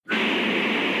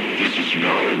It's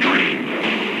not a dream.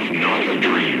 Not a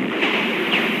dream.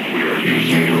 We are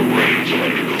using your brain's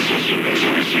electrical system as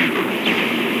a receiver.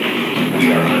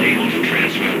 We are unable to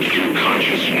transmit through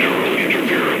conscious neural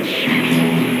interference.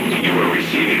 You are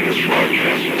receiving this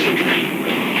broadcast as a dream.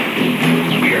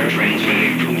 We are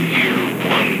transmitting from year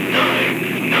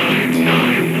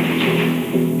 1999.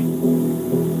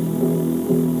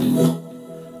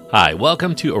 Hi,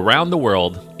 welcome to Around the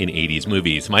World in 80s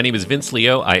Movies. My name is Vince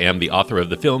Leo. I am the author of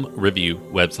the film review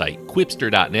website,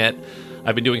 Quipster.net.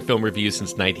 I've been doing film reviews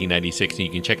since 1996, and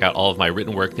you can check out all of my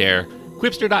written work there.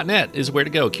 Quipster.net is where to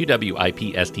go,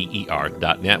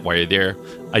 QWIPSTER.net. While you're there,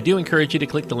 I do encourage you to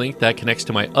click the link that connects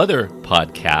to my other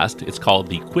podcast. It's called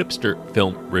the Quipster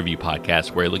Film Review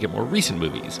Podcast, where I look at more recent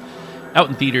movies out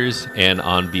in theaters and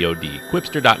on VOD.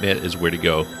 Quipster.net is where to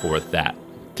go for that.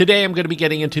 Today I'm going to be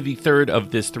getting into the third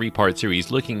of this three-part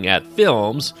series, looking at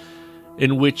films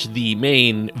in which the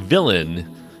main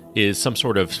villain is some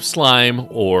sort of slime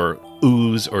or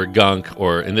ooze or gunk,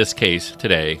 or in this case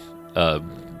today,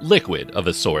 liquid of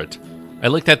a sort. I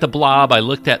looked at The Blob, I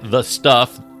looked at The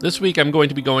Stuff. This week I'm going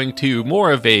to be going to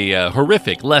more of a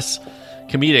horrific, less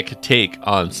comedic take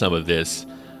on some of this.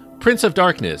 Prince of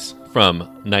Darkness from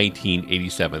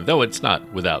 1987, though it's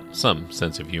not without some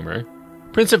sense of humor.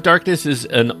 Prince of Darkness is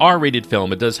an R-rated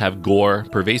film. It does have gore,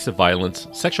 pervasive violence,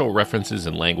 sexual references,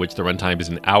 and language. The runtime is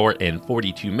an hour and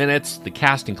 42 minutes. The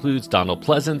cast includes Donald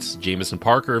Pleasance, Jameson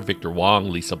Parker, Victor Wong,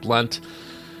 Lisa Blunt,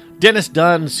 Dennis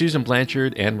Dunn, Susan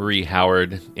Blanchard, Anne-Marie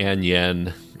Howard, Ann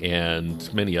Yen,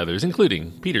 and many others,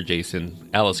 including Peter Jason,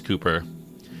 Alice Cooper.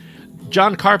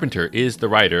 John Carpenter is the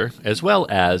writer, as well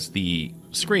as the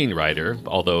screenwriter,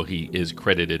 although he is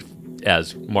credited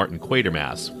as Martin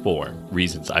Quatermass for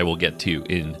reasons I will get to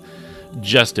in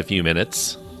just a few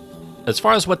minutes. As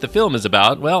far as what the film is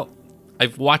about, well,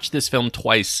 I've watched this film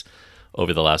twice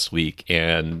over the last week,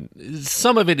 and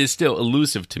some of it is still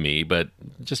elusive to me, but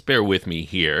just bear with me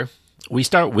here. We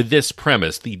start with this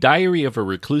premise: the diary of a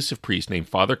reclusive priest named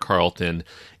Father Carlton.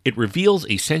 It reveals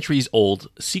a centuries-old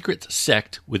secret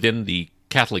sect within the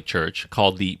Catholic Church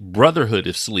called the Brotherhood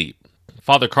of Sleep.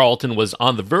 Father Carlton was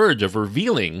on the verge of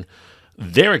revealing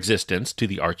their existence to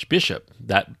the Archbishop,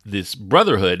 that this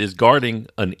brotherhood is guarding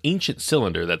an ancient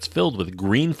cylinder that's filled with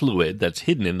green fluid that's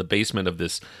hidden in the basement of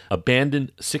this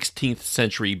abandoned 16th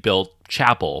century built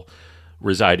chapel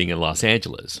residing in Los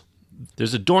Angeles.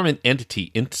 There's a dormant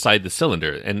entity inside the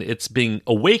cylinder, and it's being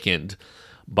awakened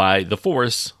by the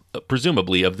force,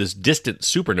 presumably, of this distant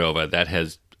supernova that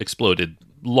has exploded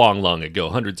long, long ago,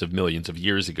 hundreds of millions of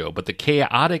years ago. But the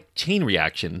chaotic chain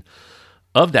reaction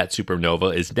of that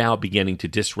supernova is now beginning to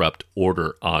disrupt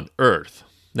order on Earth.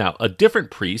 Now, a different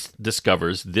priest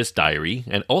discovers this diary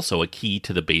and also a key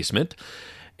to the basement,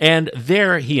 and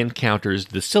there he encounters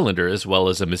the cylinder as well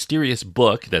as a mysterious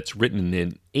book that's written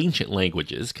in ancient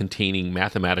languages containing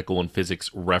mathematical and physics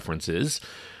references.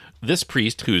 This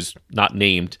priest, who's not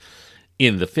named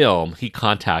in the film, he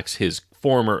contacts his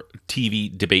former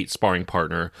TV debate sparring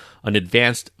partner, an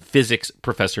advanced physics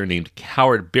professor named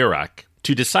Howard Birack,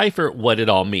 to decipher what it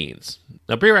all means.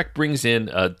 Now, Birack brings in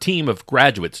a team of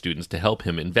graduate students to help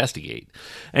him investigate,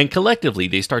 and collectively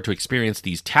they start to experience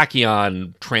these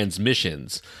tachyon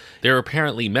transmissions. There are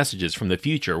apparently messages from the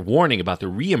future warning about the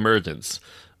reemergence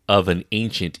of an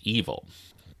ancient evil.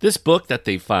 This book that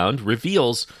they found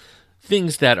reveals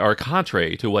things that are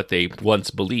contrary to what they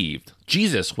once believed.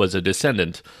 Jesus was a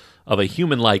descendant of a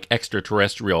human-like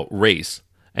extraterrestrial race,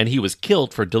 and he was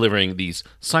killed for delivering these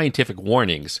scientific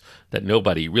warnings that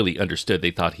nobody really understood.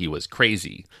 They thought he was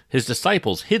crazy. His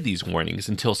disciples hid these warnings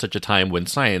until such a time when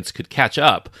science could catch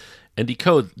up and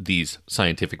decode these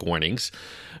scientific warnings.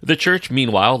 The church,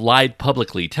 meanwhile, lied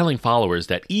publicly, telling followers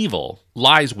that evil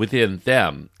lies within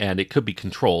them and it could be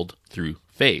controlled through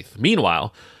faith.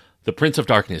 Meanwhile, the Prince of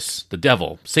Darkness, the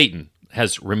devil, Satan,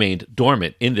 has remained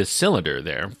dormant in this cylinder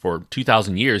there. For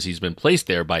 2,000 years, he's been placed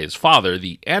there by his father,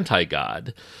 the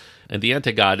anti-god. And the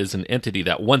anti-god is an entity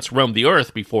that once roamed the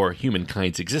earth before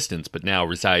humankind's existence, but now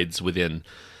resides within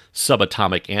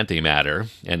subatomic antimatter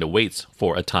and awaits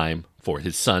for a time for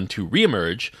his son to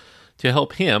reemerge to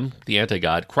help him, the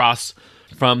anti-god, cross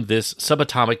from this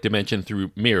subatomic dimension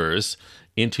through mirrors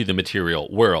into the material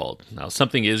world. Now,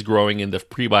 something is growing in the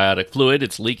prebiotic fluid.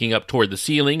 It's leaking up toward the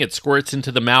ceiling. It squirts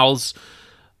into the mouths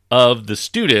of the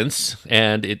students,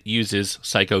 and it uses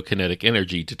psychokinetic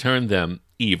energy to turn them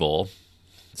evil.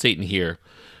 Satan here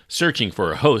searching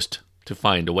for a host to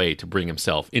find a way to bring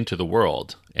himself into the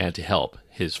world and to help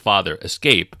his father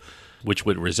escape, which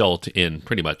would result in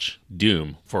pretty much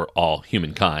doom for all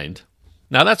humankind.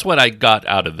 Now, that's what I got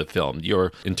out of the film.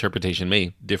 Your interpretation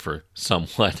may differ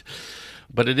somewhat.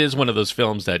 but it is one of those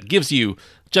films that gives you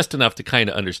just enough to kind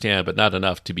of understand, but not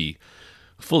enough to be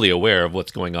fully aware of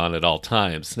what's going on at all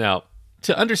times. Now,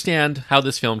 to understand how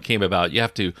this film came about, you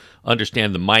have to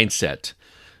understand the mindset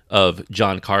of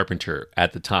John Carpenter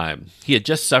at the time. He had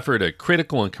just suffered a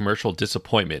critical and commercial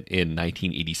disappointment in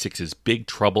 1986's Big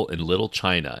Trouble in Little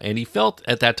China, and he felt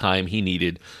at that time he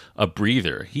needed a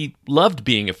breather. He loved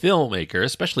being a filmmaker,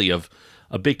 especially of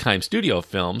big-time studio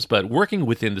films, but working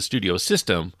within the studio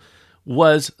system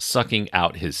was sucking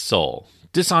out his soul.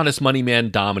 Dishonest money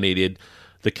men dominated.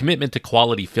 The commitment to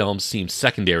quality films seemed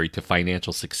secondary to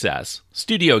financial success.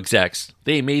 Studio execs,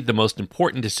 they made the most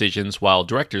important decisions, while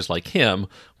directors like him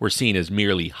were seen as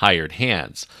merely hired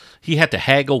hands. He had to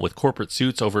haggle with corporate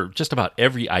suits over just about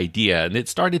every idea, and it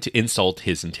started to insult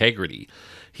his integrity.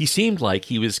 He seemed like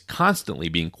he was constantly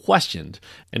being questioned,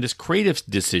 and his creative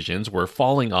decisions were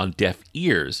falling on deaf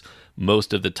ears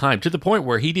most of the time, to the point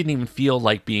where he didn't even feel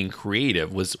like being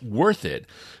creative was worth it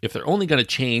if they're only going to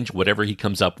change whatever he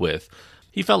comes up with.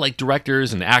 He felt like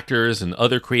directors and actors and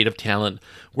other creative talent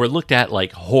were looked at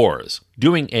like whores,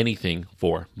 doing anything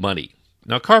for money.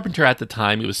 Now, Carpenter at the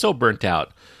time, he was so burnt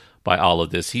out by all of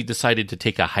this, he decided to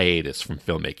take a hiatus from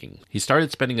filmmaking. He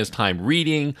started spending his time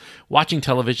reading, watching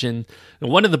television,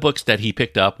 and one of the books that he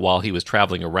picked up while he was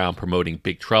traveling around promoting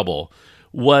Big Trouble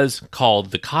was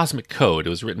called The Cosmic Code. It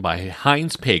was written by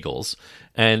Heinz Pagels,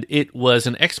 and it was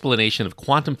an explanation of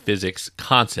quantum physics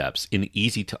concepts in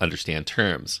easy-to-understand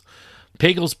terms.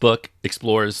 Pagels' book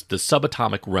explores the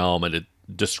subatomic realm, and it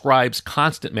describes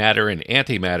constant matter and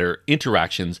antimatter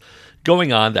interactions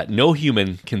going on that no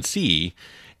human can see,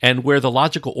 and where the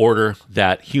logical order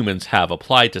that humans have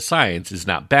applied to science is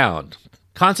not bound.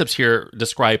 Concepts here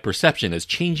describe perception as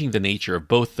changing the nature of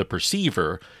both the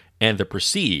perceiver and the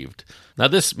perceived. Now,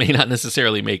 this may not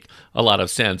necessarily make a lot of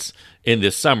sense in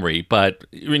this summary, but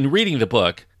in reading the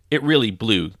book, it really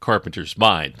blew Carpenter's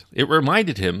mind. It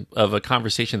reminded him of a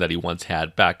conversation that he once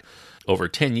had back over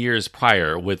 10 years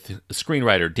prior with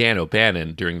screenwriter Dan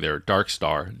O'Bannon during their Dark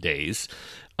Star days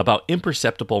about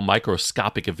imperceptible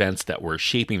microscopic events that were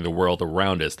shaping the world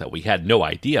around us that we had no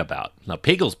idea about. Now,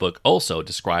 Pagels' book also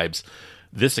describes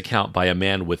this account by a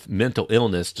man with mental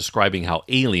illness, describing how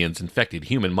aliens infected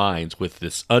human minds with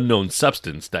this unknown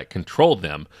substance that controlled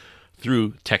them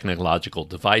through technological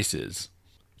devices.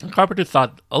 Carpenter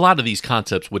thought a lot of these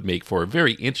concepts would make for a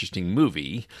very interesting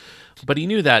movie, but he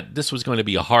knew that this was going to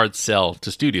be a hard sell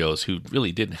to studios who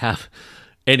really didn't have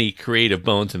any creative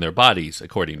bones in their bodies,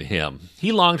 according to him.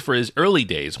 He longed for his early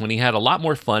days when he had a lot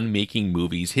more fun making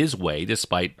movies his way,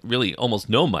 despite really almost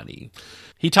no money.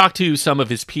 He talked to some of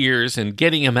his peers, and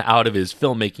getting him out of his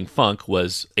filmmaking funk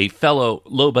was a fellow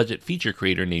low-budget feature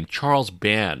creator named Charles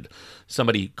Band,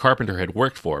 somebody Carpenter had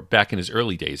worked for back in his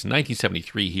early days. In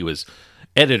 1973, he was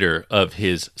editor of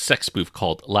his sex spoof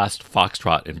called Last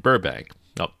Foxtrot in Burbank.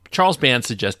 Now, Charles Band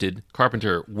suggested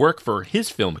Carpenter work for his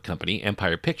film company,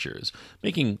 Empire Pictures,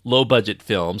 making low-budget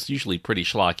films, usually pretty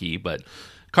schlocky, but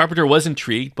Carpenter was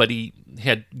intrigued, but he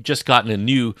had just gotten a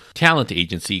new talent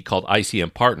agency called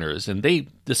ICM Partners, and they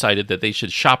decided that they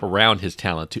should shop around his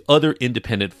talent to other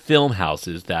independent film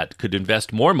houses that could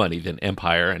invest more money than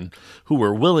Empire and who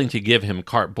were willing to give him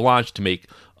carte blanche to make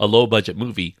a low-budget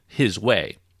movie his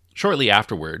way. Shortly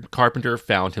afterward, Carpenter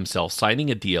found himself signing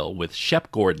a deal with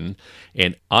Shep Gordon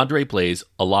and Andre Blaze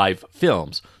Alive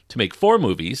Films to make 4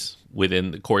 movies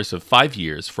within the course of 5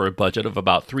 years for a budget of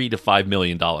about $3 to $5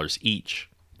 million each.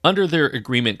 Under their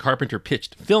agreement, Carpenter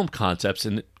pitched film concepts,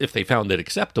 and if they found it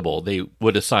acceptable, they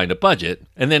would assign a budget,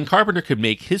 and then Carpenter could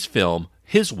make his film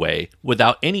his way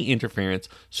without any interference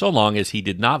so long as he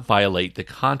did not violate the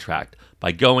contract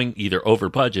by going either over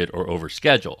budget or over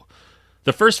schedule.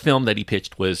 The first film that he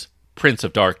pitched was Prince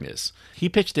of Darkness. He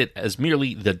pitched it as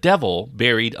merely the devil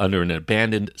buried under an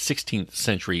abandoned 16th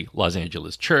century Los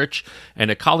Angeles church,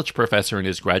 and a college professor and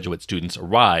his graduate students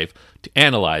arrive to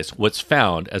analyze what's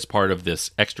found as part of this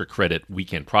extra credit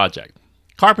weekend project.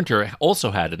 Carpenter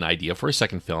also had an idea for a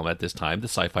second film at this time, the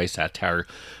sci-fi satire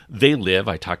They Live.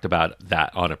 I talked about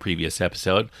that on a previous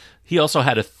episode. He also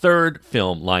had a third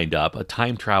film lined up, a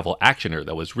time travel actioner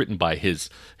that was written by his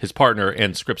partner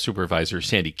and script supervisor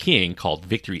Sandy King, called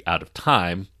Victory Out of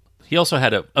Time. He also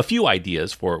had a few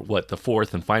ideas for what the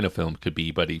fourth and final film could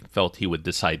be, but he felt he would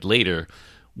decide later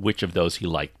which of those he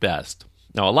liked best.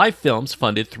 Now, Alive Films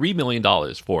funded $3 million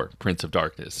for Prince of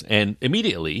Darkness, and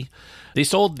immediately they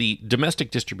sold the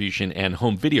domestic distribution and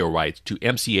home video rights to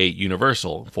MCA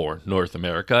Universal for North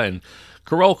America and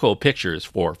Carolco Pictures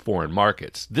for foreign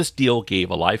markets. This deal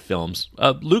gave Alive Films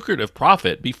a lucrative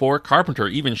profit before Carpenter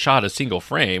even shot a single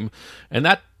frame, and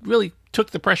that really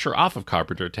took the pressure off of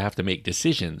Carpenter to have to make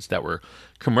decisions that were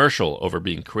commercial over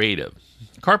being creative.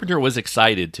 Carpenter was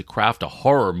excited to craft a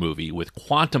horror movie with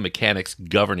quantum mechanics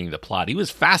governing the plot. He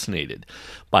was fascinated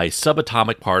by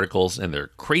subatomic particles and their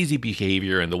crazy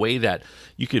behavior and the way that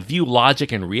you could view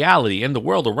logic and reality and the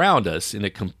world around us in a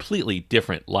completely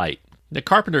different light. Now,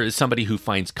 Carpenter is somebody who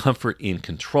finds comfort in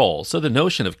control, so the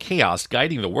notion of chaos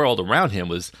guiding the world around him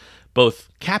was both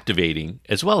captivating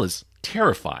as well as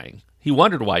terrifying. He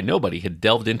wondered why nobody had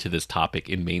delved into this topic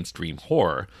in mainstream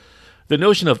horror. The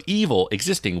notion of evil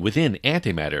existing within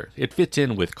antimatter, it fits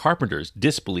in with Carpenter's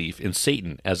disbelief in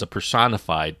Satan as a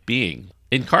personified being.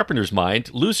 In Carpenter's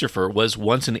mind, Lucifer was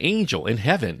once an angel in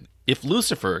heaven. If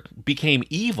Lucifer became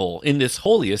evil in this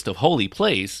holiest of holy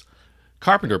place,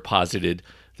 Carpenter posited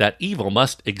that evil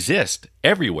must exist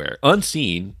everywhere,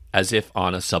 unseen, as if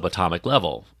on a subatomic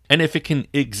level. And if it can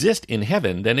exist in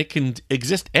heaven, then it can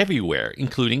exist everywhere,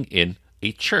 including in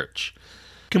a church.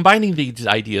 Combining these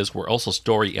ideas were also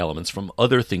story elements from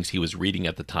other things he was reading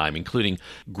at the time, including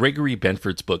Gregory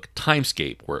Benford's book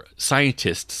Timescape, where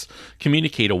scientists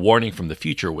communicate a warning from the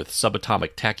future with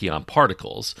subatomic tachyon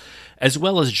particles, as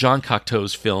well as Jean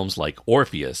Cocteau's films like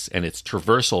Orpheus and its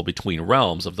traversal between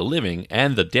realms of the living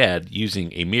and the dead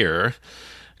using a mirror.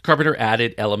 Carpenter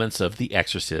added elements of The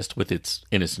Exorcist with its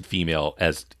innocent female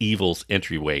as evil's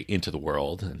entryway into the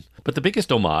world. But the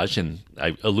biggest homage, and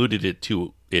I alluded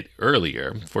to it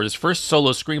earlier, for his first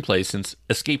solo screenplay since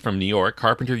Escape from New York,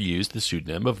 Carpenter used the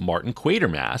pseudonym of Martin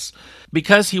Quatermass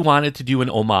because he wanted to do an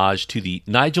homage to the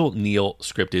Nigel Kneale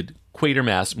scripted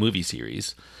Quatermass movie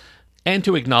series, and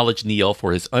to acknowledge Kneale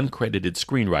for his uncredited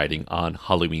screenwriting on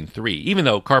Halloween 3. Even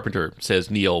though Carpenter says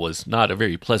Kneale was not a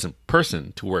very pleasant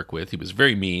person to work with, he was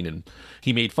very mean and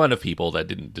he made fun of people that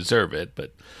didn't deserve it.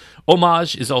 But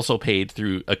homage is also paid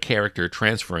through a character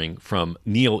transferring from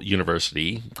Kneale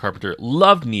University. Carpenter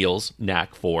loved Kneale's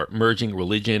knack for merging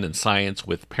religion and science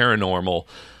with paranormal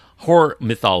horror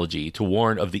mythology to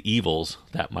warn of the evils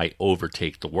that might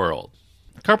overtake the world.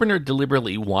 Carpenter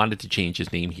deliberately wanted to change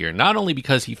his name here, not only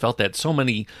because he felt that so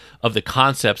many of the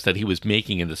concepts that he was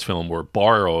making in this film were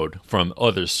borrowed from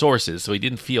other sources, so he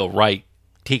didn't feel right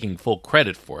taking full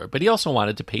credit for it, but he also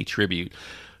wanted to pay tribute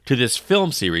to this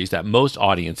film series that most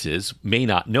audiences may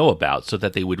not know about, so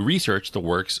that they would research the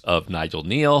works of Nigel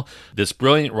Kneale, this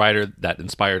brilliant writer that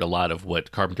inspired a lot of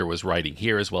what Carpenter was writing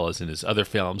here as well as in his other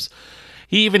films.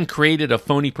 He even created a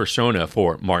phony persona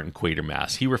for Martin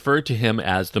Quatermass. He referred to him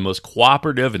as the most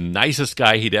cooperative and nicest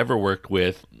guy he'd ever worked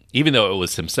with, even though it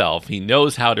was himself. He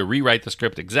knows how to rewrite the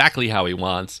script exactly how he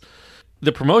wants.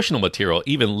 The promotional material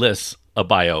even lists a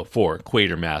bio for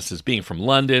Quatermass as being from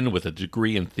London with a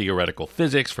degree in theoretical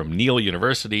physics from Kneale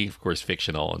University, of course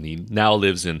fictional, and he now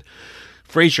lives in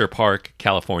Fraser Park,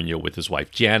 California with his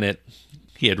wife Janet.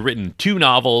 He had written 2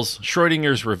 novels,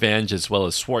 Schrodinger's Revenge as well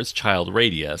as Schwarzschild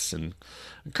Radius, and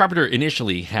Carpenter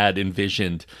initially had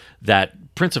envisioned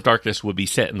that Prince of Darkness would be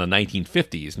set in the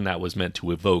 1950s, and that was meant to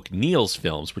evoke Kneale's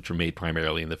films, which were made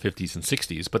primarily in the 50s and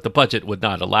 60s, but the budget would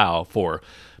not allow for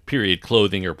period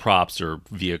clothing or props or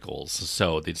vehicles,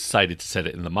 so they decided to set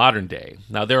it in the modern day.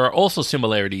 Now, there are also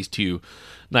similarities to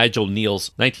Nigel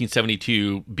Kneale's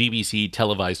 1972 BBC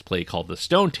televised play called The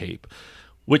Stone Tape,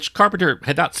 which Carpenter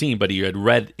had not seen, but he had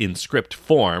read in script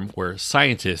form, where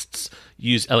scientists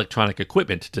use electronic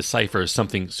equipment to decipher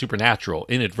something supernatural,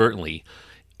 inadvertently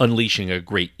unleashing a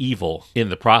great evil in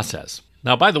the process.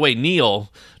 Now, by the way, Kneale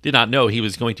did not know he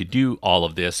was going to do all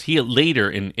of this. He later,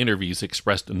 in interviews,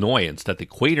 expressed annoyance that the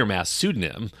Quatermass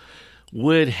pseudonym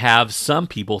would have some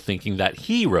people thinking that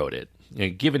he wrote it.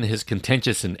 And given his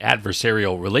contentious and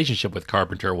adversarial relationship with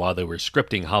Carpenter while they were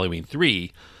scripting Halloween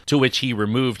 3, to which he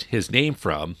removed his name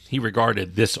from, he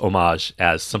regarded this homage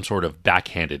as some sort of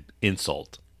backhanded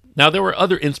insult. Now, there were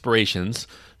other inspirations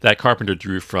that Carpenter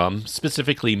drew from,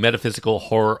 specifically metaphysical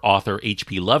horror author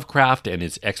H.P. Lovecraft and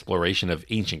his exploration of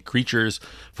ancient creatures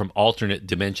from alternate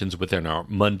dimensions within our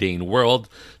mundane world,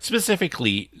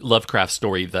 specifically Lovecraft's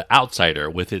story The Outsider,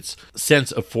 with its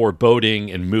sense of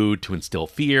foreboding and mood to instill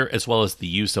fear, as well as the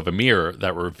use of a mirror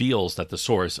that reveals that the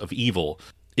source of evil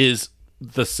is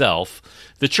the self.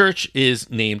 The church is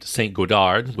named Saint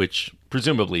Godard, which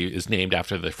presumably is named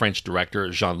after the French director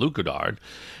Jean-Luc Godard,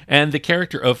 and the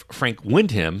character of Frank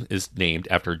Wyndham is named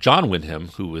after John Wyndham,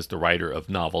 who was the writer of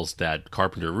novels that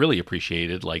Carpenter really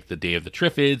appreciated, like The Day of the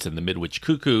Triffids and The Midwich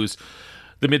Cuckoos.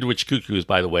 The Midwich Cuckoos,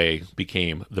 by the way,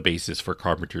 became the basis for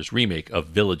Carpenter's remake of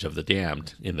Village of the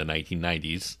Damned in the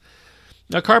 1990s.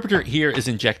 Now, Carpenter here is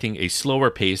injecting a slower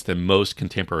pace than most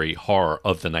contemporary horror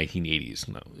of the 1980s.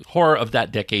 Now, horror of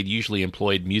that decade usually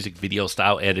employed music video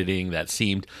style editing that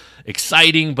seemed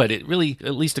exciting, but it really,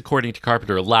 at least according to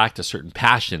Carpenter, lacked a certain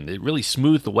passion. It really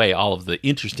smoothed away all of the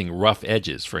interesting rough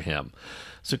edges for him.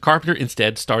 So Carpenter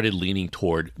instead started leaning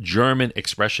toward German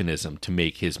expressionism to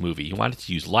make his movie. He wanted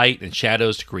to use light and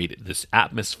shadows to create this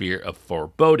atmosphere of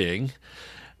foreboding.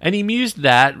 And he mused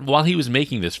that while he was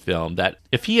making this film, that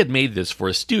if he had made this for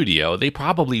a studio, they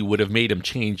probably would have made him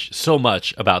change so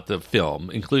much about the film,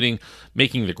 including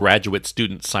making the graduate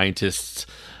student scientists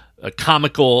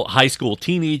comical high school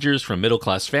teenagers from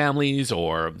middle-class families,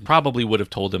 or probably would have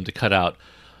told him to cut out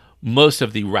most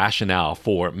of the rationale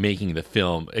for making the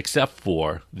film, except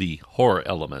for the horror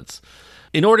elements.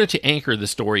 In order to anchor the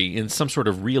story in some sort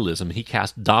of realism, he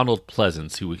cast Donald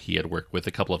Pleasence, who he had worked with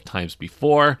a couple of times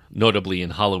before, notably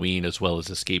in Halloween as well as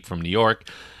Escape from New York.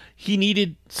 He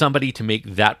needed somebody to make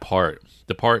that part,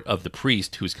 the part of the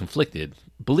priest who's conflicted,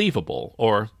 believable,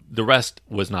 or the rest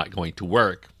was not going to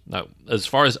work. Now, as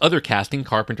far as other casting,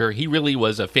 Carpenter, he really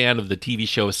was a fan of the TV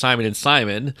show Simon &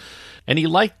 Simon, and he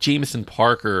liked Jameson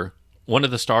Parker, one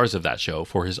of the stars of that show,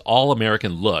 for his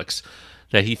all-American looks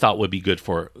that he thought would be good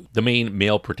for the main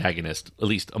male protagonist, at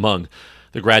least among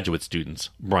the graduate students,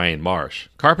 Brian Marsh.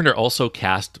 Carpenter also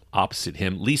cast opposite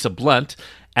him Lisa Blunt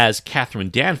as Catherine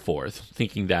Danforth,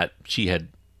 thinking that she had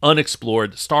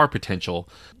unexplored star potential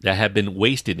that had been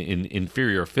wasted in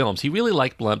inferior films. He really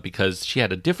liked Blunt because she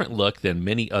had a different look than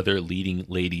many other leading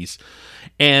ladies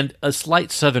and a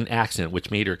slight southern accent,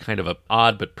 which made her kind of an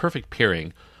odd but perfect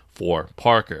pairing for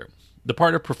Parker. The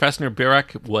part of Professor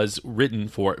Barak was written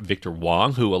for Victor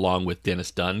Wong, who, along with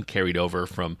Dennis Dunn, carried over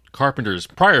from Carpenter's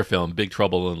prior film, Big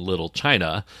Trouble in Little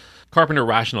China. Carpenter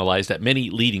rationalized that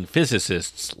many leading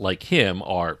physicists like him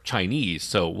are Chinese,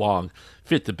 so Wong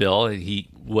fit the bill, and he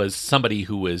was somebody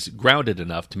who was grounded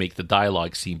enough to make the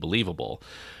dialogue seem believable.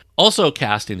 Also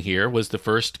cast in here was the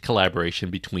first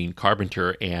collaboration between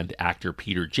Carpenter and actor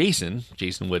Peter Jason.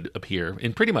 Jason would appear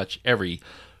in pretty much every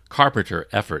Carpenter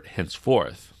effort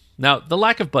henceforth. Now, the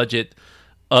lack of budget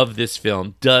of this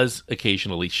film does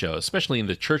occasionally show, especially in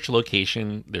the church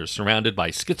location. They're surrounded by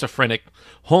schizophrenic,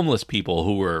 homeless people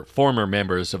who were former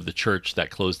members of the church that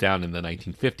closed down in the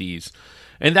 1950s.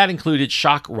 And that included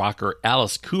shock rocker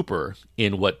Alice Cooper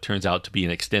in what turns out to be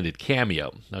an extended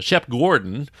cameo. Now, Shep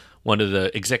Gordon, one of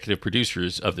the executive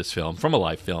producers of this film from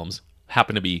Alive Films,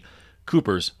 happened to be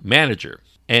Cooper's manager.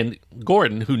 And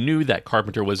Gordon, who knew that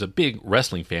Carpenter was a big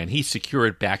wrestling fan, he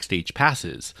secured backstage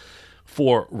passes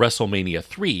for WrestleMania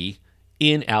 3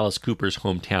 in Alice Cooper's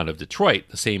hometown of Detroit,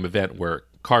 the same event where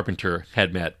Carpenter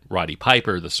had met Roddy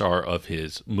Piper, the star of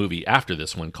his movie after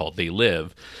this one called They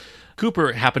Live.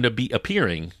 Cooper happened to be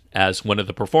appearing as one of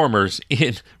the performers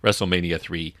in WrestleMania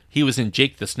 3. He was in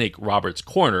Jake the Snake Roberts'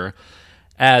 corner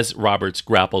as Roberts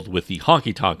grappled with the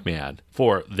Honky Tonk Man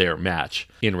for their match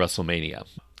in WrestleMania.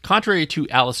 Contrary to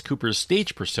Alice Cooper's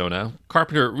stage persona,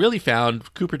 Carpenter really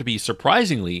found Cooper to be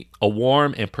surprisingly a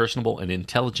warm and personable and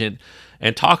intelligent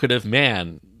and talkative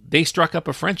man. They struck up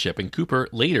a friendship, and Cooper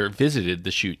later visited the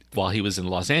shoot while he was in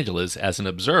Los Angeles as an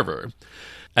observer.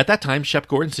 At that time, Shep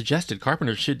Gordon suggested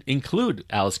Carpenter should include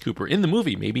Alice Cooper in the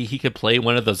movie. Maybe he could play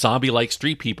one of the zombie-like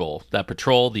street people that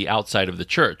patrol the outside of the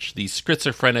church, these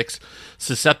schizophrenics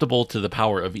susceptible to the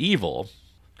power of evil.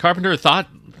 Carpenter thought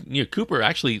Cooper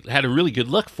actually had a really good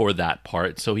look for that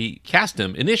part, so he cast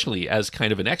him initially as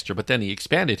kind of an extra, but then he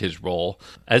expanded his role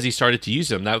as he started to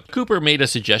use him. Now, Cooper made a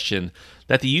suggestion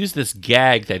that they use this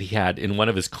gag that he had in one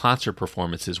of his concert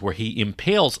performances where he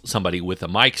impales somebody with a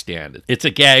mic stand. It's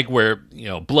a gag where,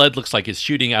 blood looks like it's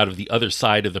shooting out of the other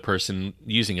side of the person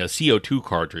using a CO2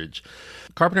 cartridge.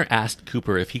 Carpenter asked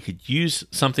Cooper if he could use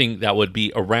something that would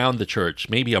be around the church,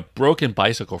 maybe a broken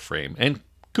bicycle frame, and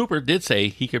Cooper did say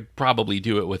he could probably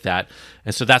do it with that,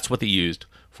 and so that's what they used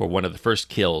for one of the first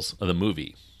kills of the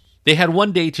movie. They had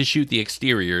one day to shoot the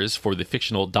exteriors for the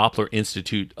fictional Doppler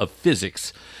Institute of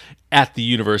Physics at the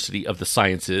University of the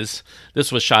Sciences. This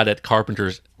was shot at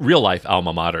Carpenter's real-life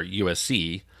alma mater,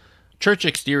 USC. Church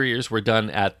exteriors were done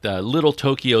at Little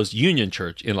Tokyo's Union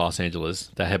Church in Los Angeles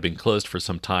that had been closed for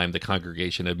some time. The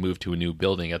congregation had moved to a new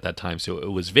building at that time, so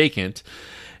it was vacant.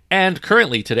 And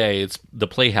currently today, it's the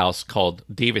playhouse called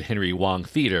David Henry Wong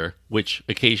Theater, which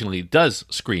occasionally does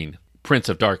screen Prince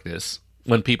of Darkness.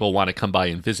 when people want to come by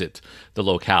and visit the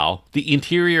locale. The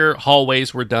interior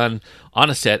hallways were done on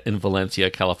a set in Valencia,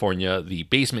 California. The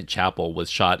basement chapel was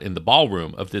shot in the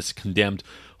ballroom of this condemned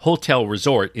hotel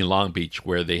resort in Long Beach,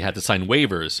 where they had to sign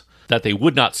waivers that they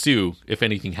would not sue if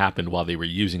anything happened while they were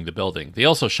using the building. They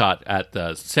also shot at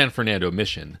the San Fernando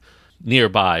Mission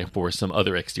nearby for some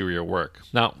other exterior work.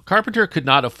 Now, Carpenter could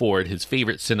not afford his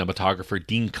favorite cinematographer,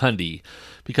 Dean Cundey,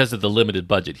 because of the limited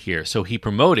budget here, so he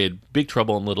promoted Big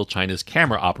Trouble in Little China's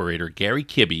camera operator, Gary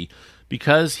Kibbe,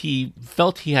 because he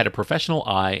felt he had a professional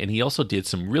eye, and he also did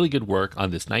some really good work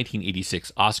on this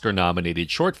 1986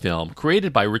 Oscar-nominated short film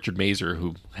created by Richard Mazer,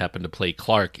 who happened to play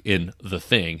Clark in The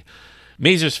Thing.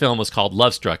 Mazer's film was called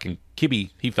Love Struck, and Kibbe,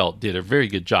 he felt, did a very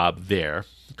good job there.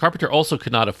 Carpenter also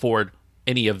could not afford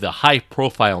any of the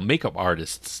high-profile makeup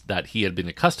artists that he had been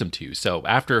accustomed to. So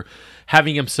after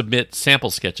having him submit sample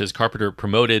sketches, Carpenter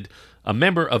promoted a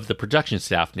member of the production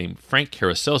staff named Frank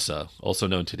Carasosa, also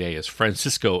known today as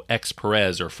Francisco X.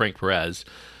 Perez or Frank Perez,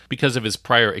 because of his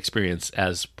prior experience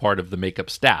as part of the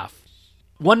makeup staff.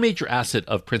 One major asset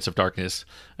of Prince of Darkness,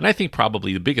 and I think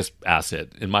probably the biggest asset,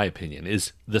 in my opinion,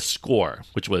 is the score,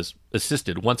 which was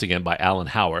assisted once again by Alan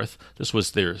Howarth. This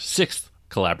was their 6th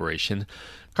collaboration.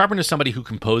 Carpenter is somebody who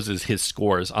composes his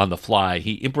scores on the fly.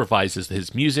 He improvises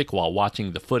his music while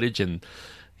watching the footage, and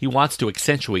he wants to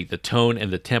accentuate the tone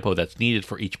and the tempo that's needed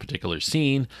for each particular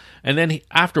scene. And then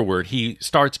afterward, he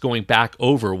starts going back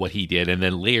over what he did and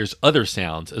then layers other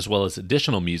sounds as well as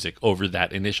additional music over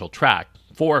that initial track.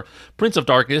 For Prince of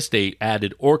Darkness, they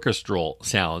added orchestral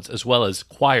sounds as well as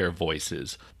choir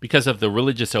voices because of the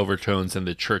religious overtones in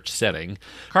the church setting.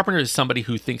 Carpenter is somebody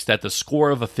who thinks that the score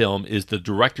of a film is the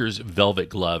director's velvet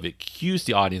glove. It cues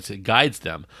the audience, it guides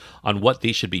them on what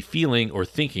they should be feeling or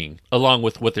thinking, along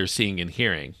with what they're seeing and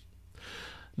hearing.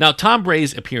 Now, Tom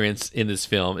Bray's appearance in this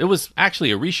film, it was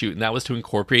actually a reshoot, and that was to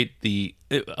incorporate the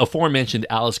aforementioned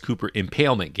Alice Cooper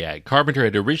impalement gag. Carpenter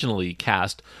had originally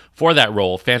cast for that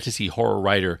role fantasy horror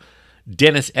writer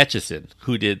Dennis Etchison,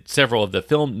 who did several of the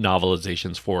film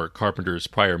novelizations for Carpenter's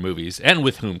prior movies, and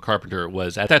with whom Carpenter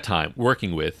was at that time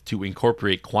working with to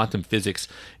incorporate quantum physics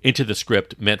into the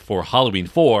script meant for Halloween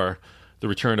 4, The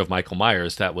Return of Michael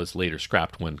Myers, that was later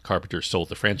scrapped when Carpenter sold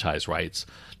the franchise rights.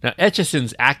 Now,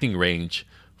 Etchison's acting range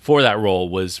for that role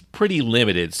was pretty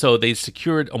limited, so they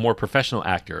secured a more professional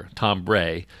actor, Tom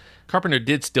Bray. Carpenter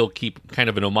did still keep kind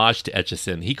of an homage to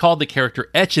Etchison. He called the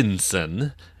character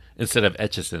Etchinson instead of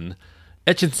Etchison.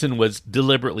 Etchinson was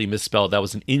deliberately misspelled. That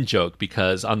was an in-joke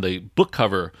because on the book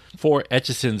cover for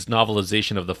Etchison's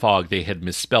novelization of The Fog, they had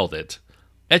misspelled it.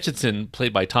 Etchison,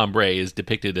 played by Tom Bray, is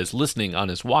depicted as listening on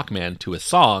his Walkman to a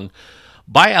song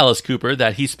by Alice Cooper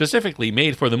that he specifically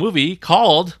made for the movie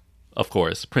called, of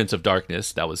course, Prince of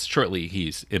Darkness. That was shortly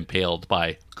he's impaled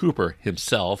by Cooper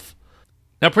himself.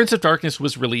 Now, Prince of Darkness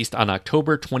was released on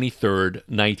October 23rd,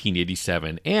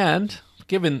 1987, and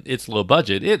given its low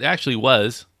budget, it actually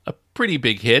was a pretty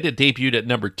big hit. It debuted at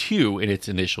number 2 in its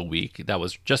initial week. That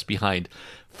was just behind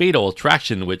Fatal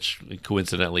Attraction, which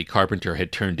coincidentally Carpenter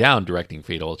had turned down directing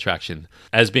Fatal Attraction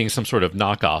as being some sort of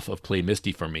knockoff of Play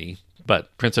Misty for Me.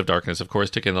 But Prince of Darkness, of course,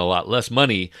 took in a lot less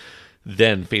money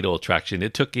than Fatal Attraction.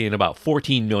 It took in about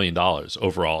 $14 million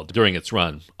overall during its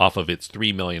run off of its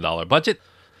 $3 million budget.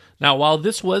 Now, while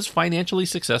this was financially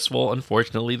successful,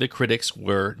 unfortunately, the critics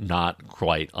were not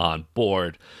quite on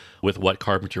board with what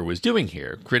Carpenter was doing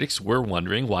here. Critics were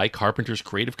wondering why Carpenter's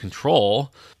creative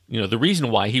control, the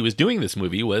reason why he was doing this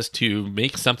movie was to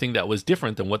make something that was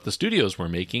different than what the studios were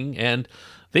making, and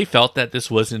they felt that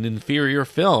this was an inferior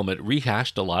film. It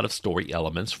rehashed a lot of story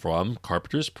elements from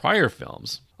Carpenter's prior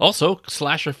films. Also,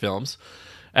 slasher films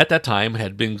at that time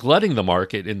had been glutting the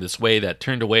market in this way that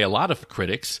turned away a lot of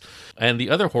critics, and the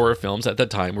other horror films at that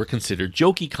time were considered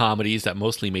jokey comedies that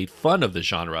mostly made fun of the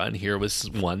genre, and here was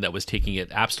one that was taking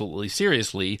it absolutely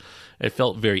seriously. It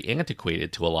felt very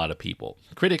antiquated to a lot of people.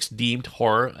 Critics deemed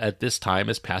horror at this time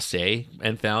as passé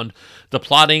and found the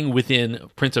plotting within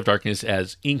Prince of Darkness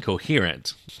as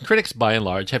incoherent. Critics, by and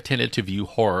large, have tended to view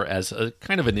horror as a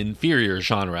kind of an inferior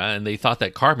genre, and they thought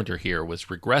that Carpenter here was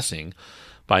regressing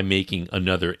by making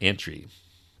another entry.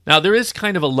 Now, there is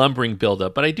kind of a lumbering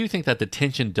buildup, but I do think that the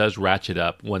tension does ratchet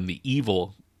up when the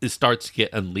evil starts to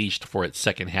get unleashed for its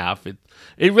second half. It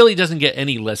really doesn't get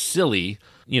any less silly.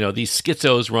 These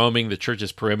schizos roaming the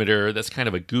church's perimeter, that's kind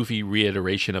of a goofy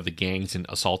reiteration of the gangs in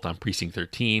Assault on Precinct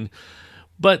 13.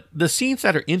 But the scenes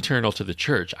that are internal to the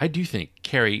church, I do think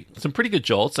carry some pretty good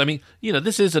jolts. I mean,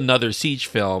 this is another siege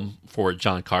film for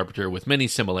John Carpenter with many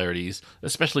similarities,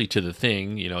 especially to The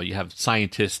Thing. You have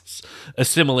scientists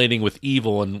assimilating with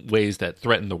evil in ways that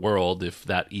threaten the world if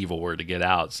that evil were to get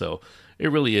out. So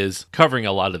it really is covering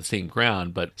a lot of the same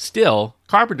ground. But still,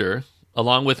 Carpenter,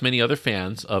 along with many other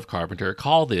fans of Carpenter,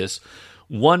 call this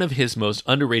one of his most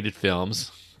underrated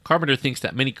films. Carpenter thinks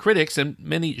that many critics and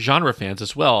many genre fans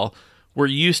as well were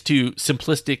used to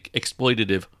simplistic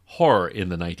exploitative horror in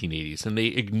the 1980s, and they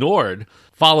ignored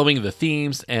following the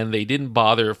themes and they didn't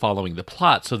bother following the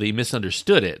plot, so they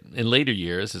misunderstood it. In later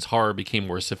years, as horror became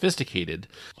more sophisticated,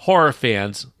 horror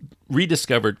fans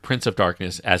rediscovered Prince of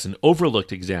Darkness as an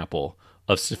overlooked example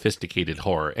of sophisticated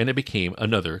horror, and it became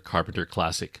another Carpenter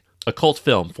classic, a cult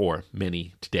film for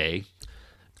many today.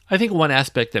 I think one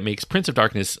aspect that makes Prince of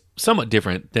Darkness somewhat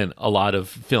different than a lot of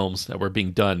films that were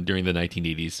being done during the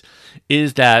 1980s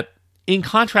is that, in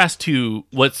contrast to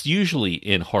what's usually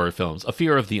in horror films, a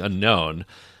fear of the unknown,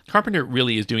 Carpenter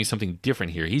really is doing something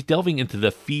different here. He's delving into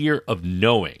the fear of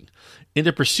knowing. In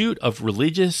the pursuit of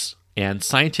religious and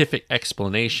scientific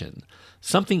explanation,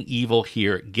 something evil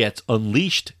here gets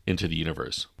unleashed into the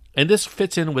universe. And this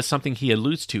fits in with something he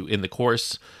alludes to in the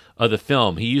course of the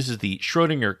film. He uses the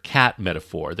Schrödinger cat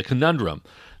metaphor, the conundrum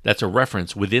that's a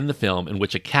reference within the film in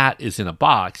which a cat is in a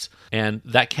box, and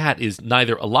that cat is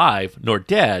neither alive nor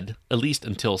dead, at least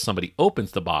until somebody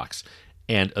opens the box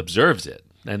and observes it.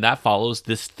 And that follows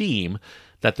this theme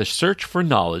that the search for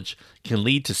knowledge can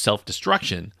lead to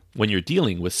self-destruction when you're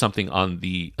dealing with something on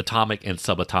the atomic and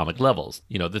subatomic levels,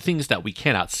 the things that we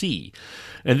cannot see.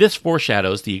 And this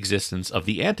foreshadows the existence of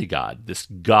the anti-god, this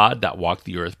god that walked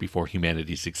the earth before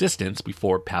humanity's existence,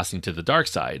 before passing to the dark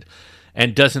side,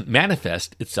 and doesn't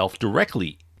manifest itself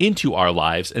directly into our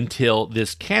lives until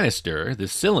this canister,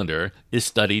 this cylinder, is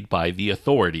studied by the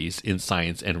authorities in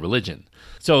science and religion.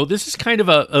 So this is kind of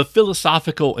a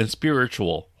philosophical and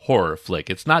spiritual horror flick.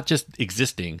 It's not just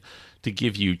existing to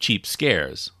give you cheap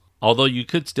scares, although you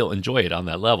could still enjoy it on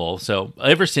that level. So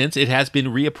ever since, it has been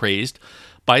reappraised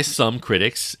by some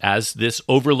critics as this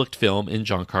overlooked film in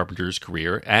John Carpenter's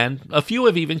career, and a few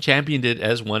have even championed it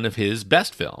as one of his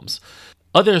best films.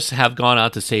 Others have gone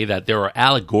on to say that there are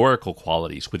allegorical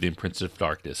qualities within Prince of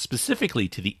Darkness, specifically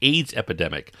to the AIDS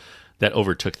epidemic that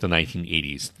overtook the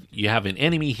 1980s. You have an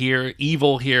enemy here,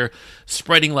 evil here,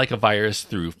 spreading like a virus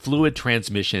through fluid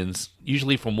transmissions,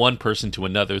 usually from one person to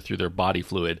another through their body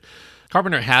fluid.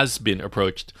 Carpenter has been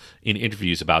approached in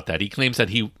interviews about that. He claims that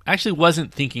he actually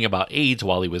wasn't thinking about AIDS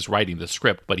while he was writing the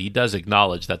script, but he does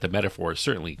acknowledge that the metaphor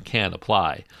certainly can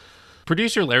apply.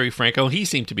 Producer Larry Franco, he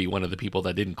seemed to be one of the people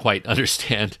that didn't quite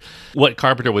understand what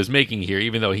Carpenter was making here,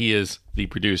 even though he is the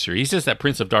producer. He says that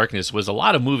Prince of Darkness was a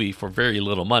lot of movie for very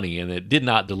little money, and it did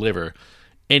not deliver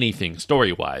anything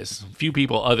story-wise. Few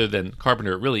people other than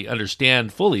Carpenter really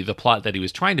understand fully the plot that he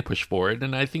was trying to push forward,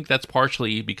 and I think that's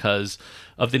partially because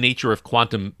of the nature of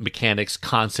quantum mechanics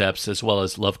concepts as well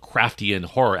as Lovecraftian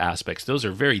horror aspects. Those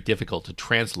are very difficult to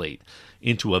translate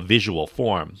into a visual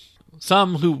form.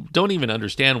 Some who don't even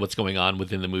understand what's going on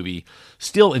within the movie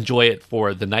still enjoy it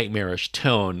for the nightmarish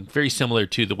tone, very similar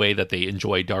to the way that they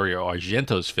enjoy Dario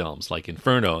Argento's films like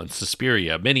Inferno and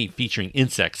Suspiria, many featuring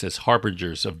insects as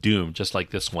harbingers of doom, just like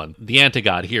this one. The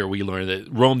anti-god here, we learn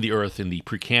that roamed the earth in the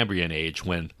Precambrian age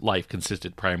when life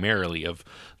consisted primarily of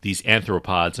these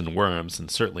arthropods and worms, and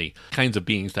certainly kinds of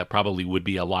beings that probably would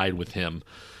be allied with him,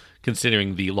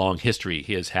 considering the long history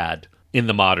he has had in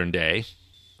the modern day.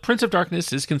 Prince of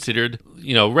Darkness is considered,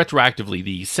 retroactively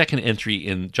the second entry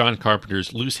in John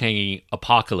Carpenter's loose-hanging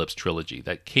Apocalypse trilogy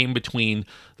that came between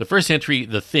the first entry,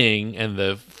 The Thing, and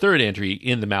the third entry,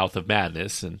 In the Mouth of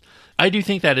Madness. And I do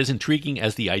think that as intriguing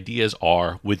as the ideas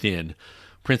are within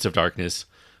Prince of Darkness,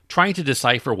 trying to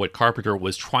decipher what Carpenter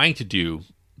was trying to do,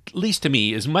 at least to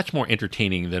me, is much more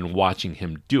entertaining than watching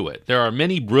him do it. There are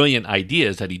many brilliant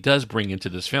ideas that he does bring into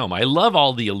this film. I love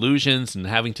all the illusions and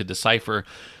having to decipher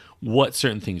what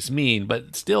certain things mean,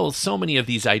 but still so many of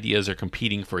these ideas are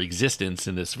competing for existence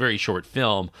in this very short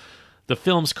film. The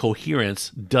film's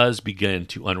coherence does begin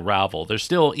to unravel. There's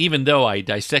still, even though I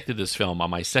dissected this film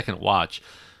on my second watch,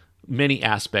 many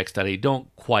aspects that I don't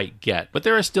quite get, but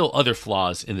there are still other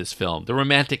flaws in this film. The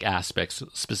romantic aspects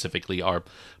specifically are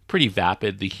pretty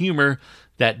vapid. The humor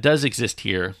that does exist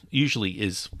here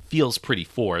usually feels pretty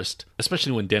forced,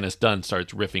 especially when Dennis Dunn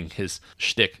starts riffing his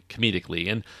shtick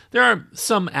comedically. And there are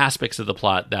some aspects of the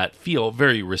plot that feel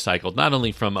very recycled, not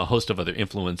only from a host of other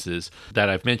influences that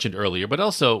I've mentioned earlier, but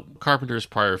also Carpenter's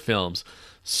prior films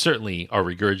certainly are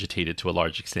regurgitated to a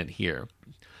large extent here.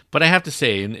 But I have to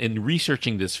say, in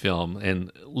researching this film and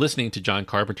listening to John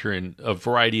Carpenter in a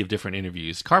variety of different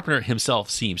interviews, Carpenter himself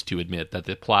seems to admit that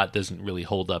the plot doesn't really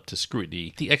hold up to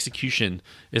scrutiny. The execution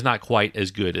is not quite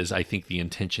as good as I think the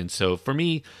intention. So for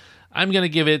me, I'm going to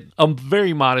give it a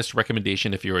very modest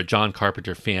recommendation if you're a John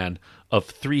Carpenter fan of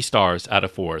 3 stars out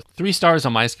of 4. 3 stars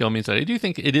on my scale means that I do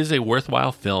think it is a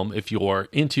worthwhile film if you're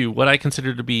into what I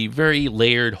consider to be very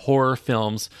layered horror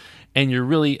films and you're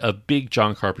really a big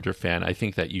John Carpenter fan. I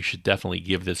think that you should definitely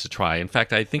give this a try. In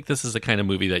fact, I think this is the kind of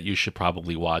movie that you should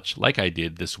probably watch, like I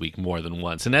did this week, more than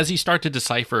once. And as you start to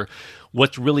decipher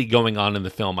what's really going on in the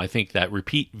film, I think that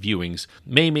repeat viewings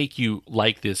may make you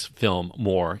like this film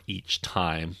more each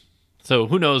time. So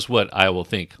who knows what I will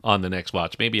think on the next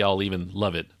watch. Maybe I'll even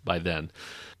love it by then.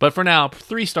 But for now,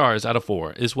 3 stars out of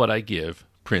 4 is what I give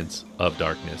Prince of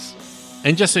Darkness.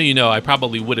 And just so you know, I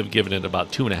probably would have given it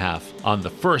about 2.5 on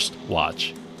the first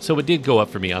watch. So it did go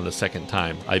up for me on the second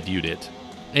time I viewed it.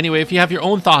 Anyway, if you have your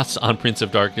own thoughts on Prince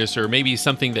of Darkness, or maybe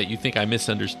something that you think I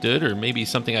misunderstood, or maybe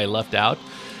something I left out,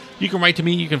 you can write to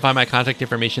me. You can find my contact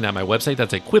information at my website.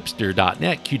 That's at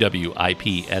quipster.net,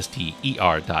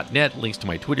 QWIPSTER.net. Links to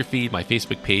my Twitter feed, my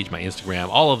Facebook page, my Instagram.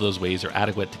 All of those ways are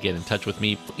adequate to get in touch with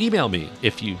me. Email me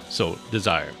if you so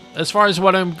desire. As far as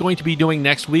what I'm going to be doing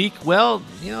next week, well,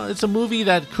 it's a movie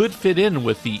that could fit in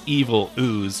with the Evil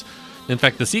Ooze. In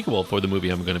fact, the sequel for the movie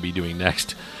I'm going to be doing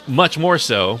next. Much more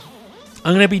so.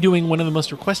 I'm going to be doing one of the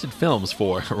most requested films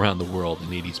for around the world in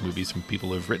 80s movies from people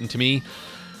who have written to me.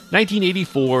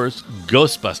 1984's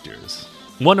Ghostbusters.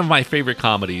 One of my favorite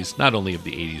comedies, not only of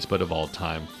the 80s, but of all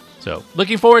time. So,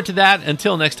 looking forward to that.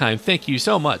 Until next time, thank you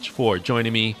so much for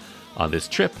joining me on this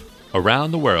trip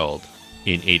around the world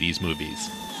in 80s movies.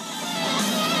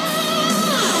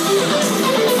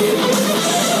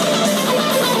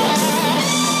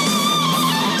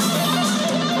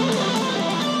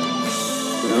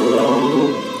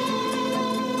 Hello.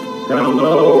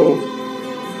 Hello.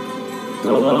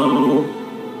 Hello.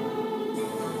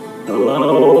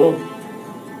 Hello?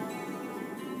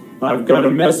 I've got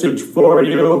a message for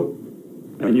you,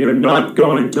 and you're not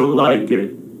going to like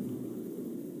it.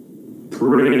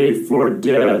 Pray for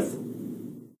death.